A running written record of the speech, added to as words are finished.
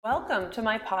Welcome to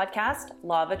my podcast,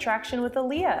 Law of Attraction with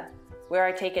Aaliyah, where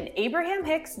I take an Abraham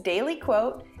Hicks daily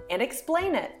quote and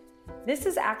explain it. This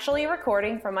is actually a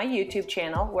recording from my YouTube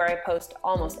channel where I post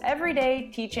almost every day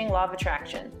teaching Law of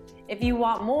Attraction. If you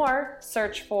want more,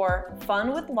 search for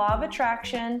Fun with Law of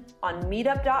Attraction on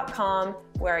meetup.com,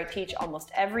 where I teach almost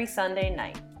every Sunday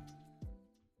night.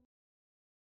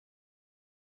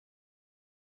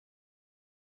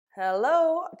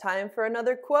 Hello, time for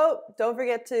another quote. Don't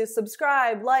forget to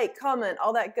subscribe, like, comment,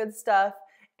 all that good stuff.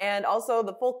 And also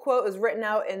the full quote is written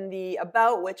out in the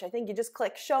about, which I think you just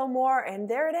click show more, and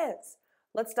there it is.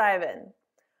 Let's dive in.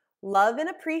 Love and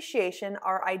appreciation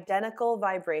are identical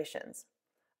vibrations.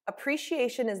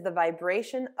 Appreciation is the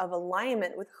vibration of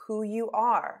alignment with who you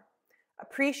are.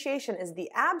 Appreciation is the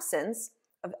absence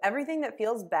of everything that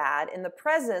feels bad in the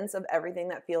presence of everything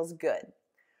that feels good.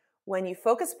 When you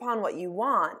focus upon what you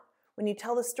want, when you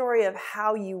tell the story of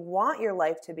how you want your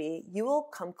life to be, you will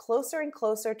come closer and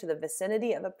closer to the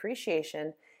vicinity of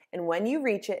appreciation, and when you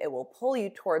reach it, it will pull you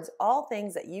towards all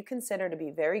things that you consider to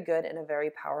be very good in a very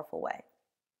powerful way.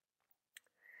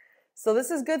 So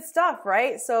this is good stuff,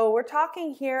 right? So we're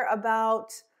talking here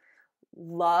about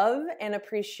love and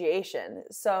appreciation.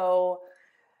 So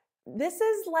this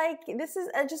is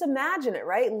just imagine it,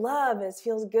 right? Love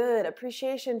feels good.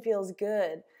 Appreciation feels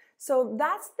good. So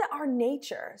that's our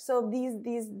nature. So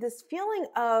this feeling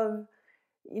of,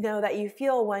 that you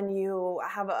feel when you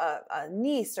have a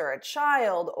niece or a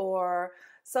child or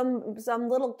some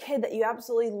little kid that you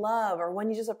absolutely love, or when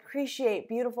you just appreciate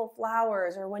beautiful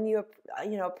flowers, or when you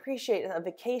appreciate a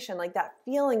vacation, like that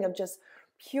feeling of just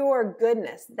pure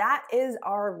goodness. That is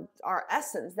our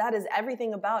essence. That is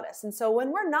everything about us. And so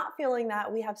when we're not feeling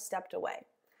that, we have stepped away.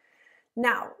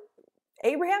 Now,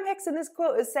 Abraham Hicks in this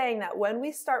quote is saying that when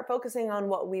we start focusing on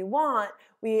what we want,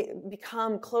 we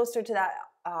become closer to that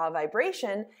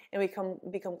vibration, and we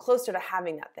become closer to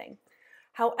having that thing.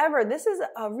 However, this is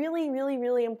a really, really,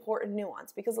 really important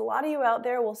nuance, because a lot of you out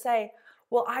there will say,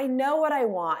 well, I know what I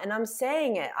want and I'm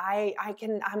saying it. I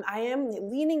am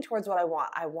leaning towards what I want.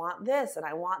 I want this and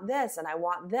I want this and I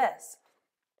want this.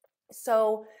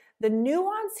 So the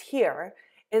nuance here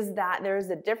is that there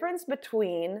is a difference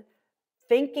between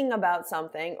thinking about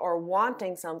something or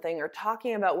wanting something or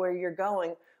talking about where you're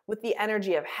going with the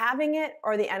energy of having it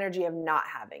or the energy of not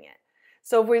having it.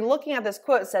 So if we're looking at this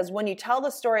quote, it says, when you tell the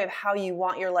story of how you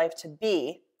want your life to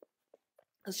be,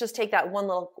 let's just take that one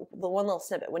little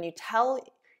snippet. When you tell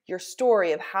your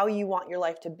story of how you want your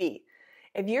life to be,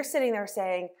 if you're sitting there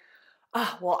saying,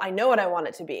 well, I know what I want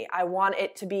it to be. I want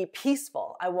it to be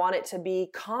peaceful. I want it to be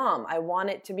calm. I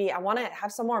want to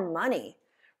have some more money,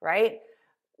 right?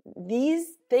 These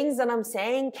things that I'm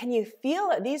saying, can you feel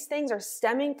that these things are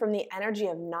stemming from the energy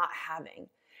of not having?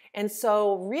 And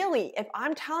so really, if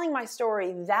I'm telling my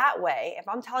story that way, if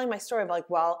I'm telling my story of like,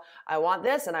 well, I want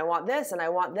this and I want this and I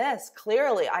want this,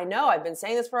 clearly I know I've been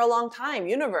saying this for a long time.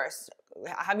 Universe,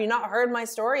 have you not heard my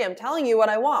story? I'm telling you what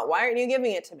I want. Why aren't you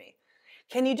giving it to me?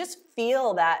 Can you just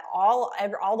feel that all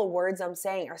the words I'm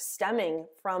saying are stemming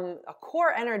from a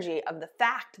core energy of the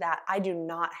fact that I do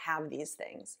not have these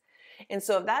things? And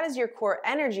so if that is your core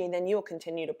energy, then you will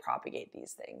continue to propagate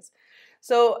these things.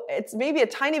 So it's maybe a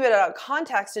tiny bit of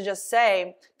context to just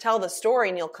say, tell the story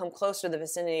and you'll come closer to the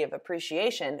vicinity of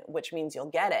appreciation, which means you'll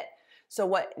get it. So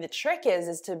what the trick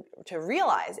is to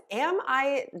realize, am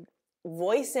I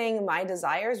voicing my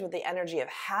desires with the energy of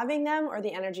having them or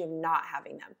the energy of not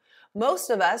having them? Most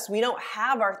of us, we don't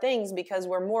have our things because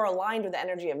we're more aligned with the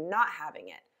energy of not having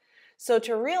it. So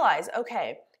to realize,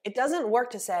 okay, it doesn't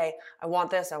work to say, I want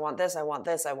this, I want this, I want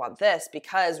this, I want this,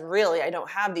 because really I don't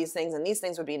have these things and these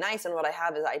things would be nice and what I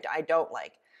have is I don't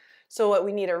like. So what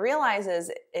we need to realize is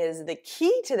the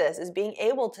key to this is being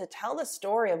able to tell the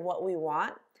story of what we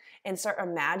want and start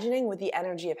imagining with the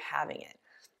energy of having it,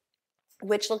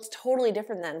 which looks totally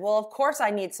different than, well, of course I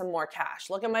need some more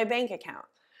cash. Look at my bank account.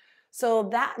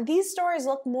 So these stories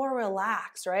look more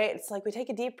relaxed, right? It's like we take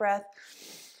a deep breath.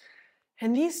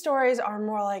 And these stories are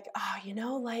more like,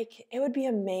 it would be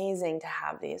amazing to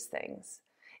have these things.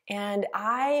 And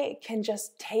I can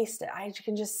just taste it. I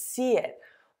can just see it.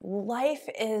 Life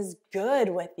is good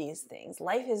with these things.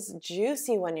 Life is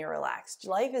juicy when you're relaxed.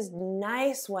 Life is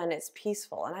nice when it's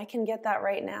peaceful. And I can get that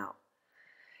right now.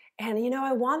 And,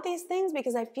 I want these things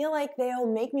because I feel like they'll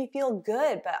make me feel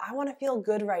good, but I want to feel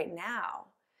good right now.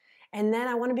 And then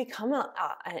I want to become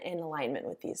in alignment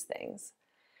with these things.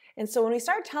 And so when we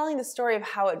start telling the story of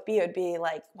how it would be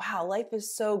like, wow, life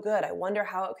is so good. I wonder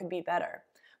how it could be better.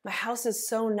 My house is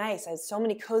so nice. I have so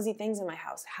many cozy things in my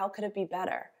house. How could it be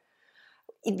better?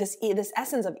 this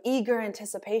essence of eager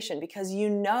anticipation, because you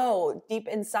know deep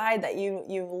inside that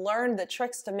you've learned the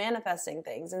tricks to manifesting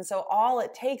things. And so all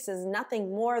it takes is nothing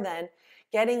more than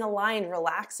getting aligned,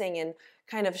 relaxing, and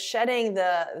kind of shedding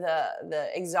the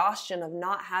exhaustion of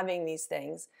not having these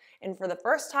things. And for the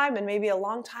first time in maybe a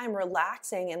long time,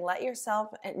 relaxing and let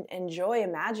yourself enjoy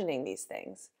imagining these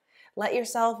things. Let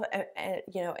yourself,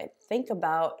 think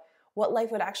about what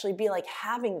life would actually be like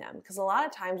having them. Because a lot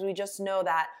of times we just know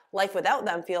that life without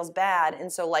them feels bad,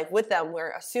 and so life with them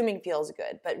we're assuming feels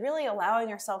good. But really allowing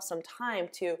yourself some time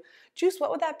to juice,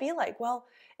 what would that be like? Well,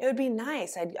 it would be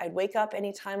nice. I'd wake up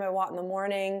anytime I want in the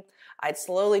morning. I'd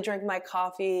slowly drink my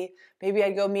coffee. Maybe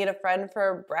I'd go meet a friend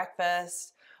for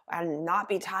breakfast and not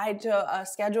be tied to a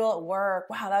schedule at work.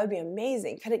 Wow, that would be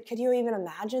amazing. Could you even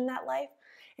imagine that life?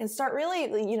 And start really,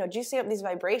 juicing up these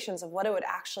vibrations of what it would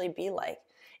actually be like.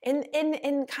 In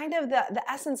kind of the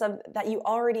essence of that you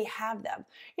already have them.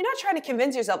 You're not trying to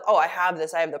convince yourself, oh, I have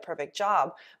this, I have the perfect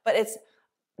job, but it's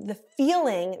the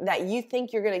feeling that you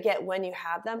think you're going to get when you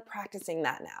have them, practicing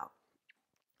that now.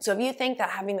 So if you think that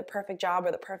having the perfect job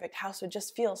or the perfect house would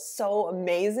just feel so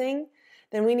amazing,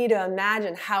 then we need to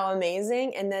imagine how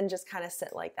amazing and then just kind of sit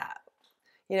like that,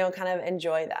 kind of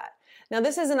enjoy that. Now,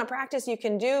 this isn't a practice you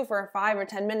can do for 5 or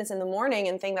 10 minutes in the morning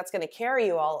and think that's going to carry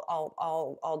you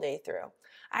all day through.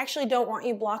 I actually don't want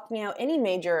you blocking out any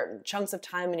major chunks of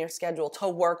time in your schedule to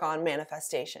work on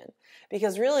manifestation,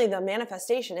 because really the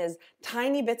manifestation is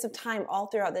tiny bits of time all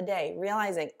throughout the day,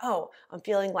 realizing, oh, I'm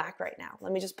feeling lack right now.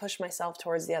 Let me just push myself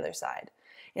towards the other side.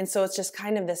 And so it's just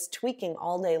kind of this tweaking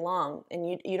all day long,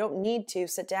 and you don't need to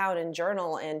sit down and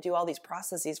journal and do all these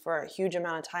processes for a huge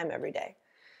amount of time every day.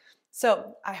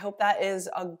 So I hope that is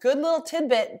a good little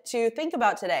tidbit to think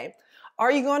about today.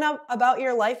 Are you going about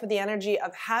your life with the energy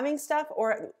of having stuff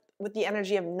or with the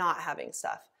energy of not having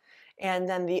stuff? And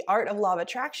then the art of law of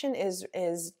attraction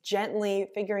is gently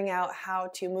figuring out how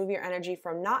to move your energy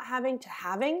from not having to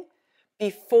having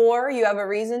before you have a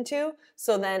reason to,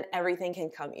 so then everything can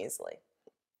come easily.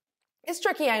 It's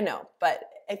tricky, I know, but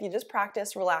if you just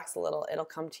practice, relax a little, it'll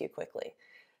come to you quickly.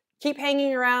 Keep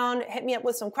hanging around. Hit me up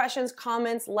with some questions,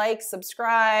 comments, likes,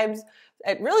 subscribes.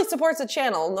 It really supports the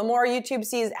channel. The more YouTube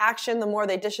sees action, the more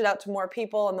they dish it out to more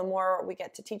people, and the more we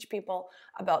get to teach people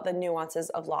about the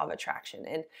nuances of law of attraction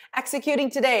and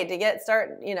executing today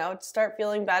to start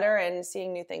feeling better and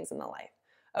seeing new things in the life.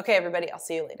 Okay, everybody, I'll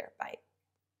see you later. Bye.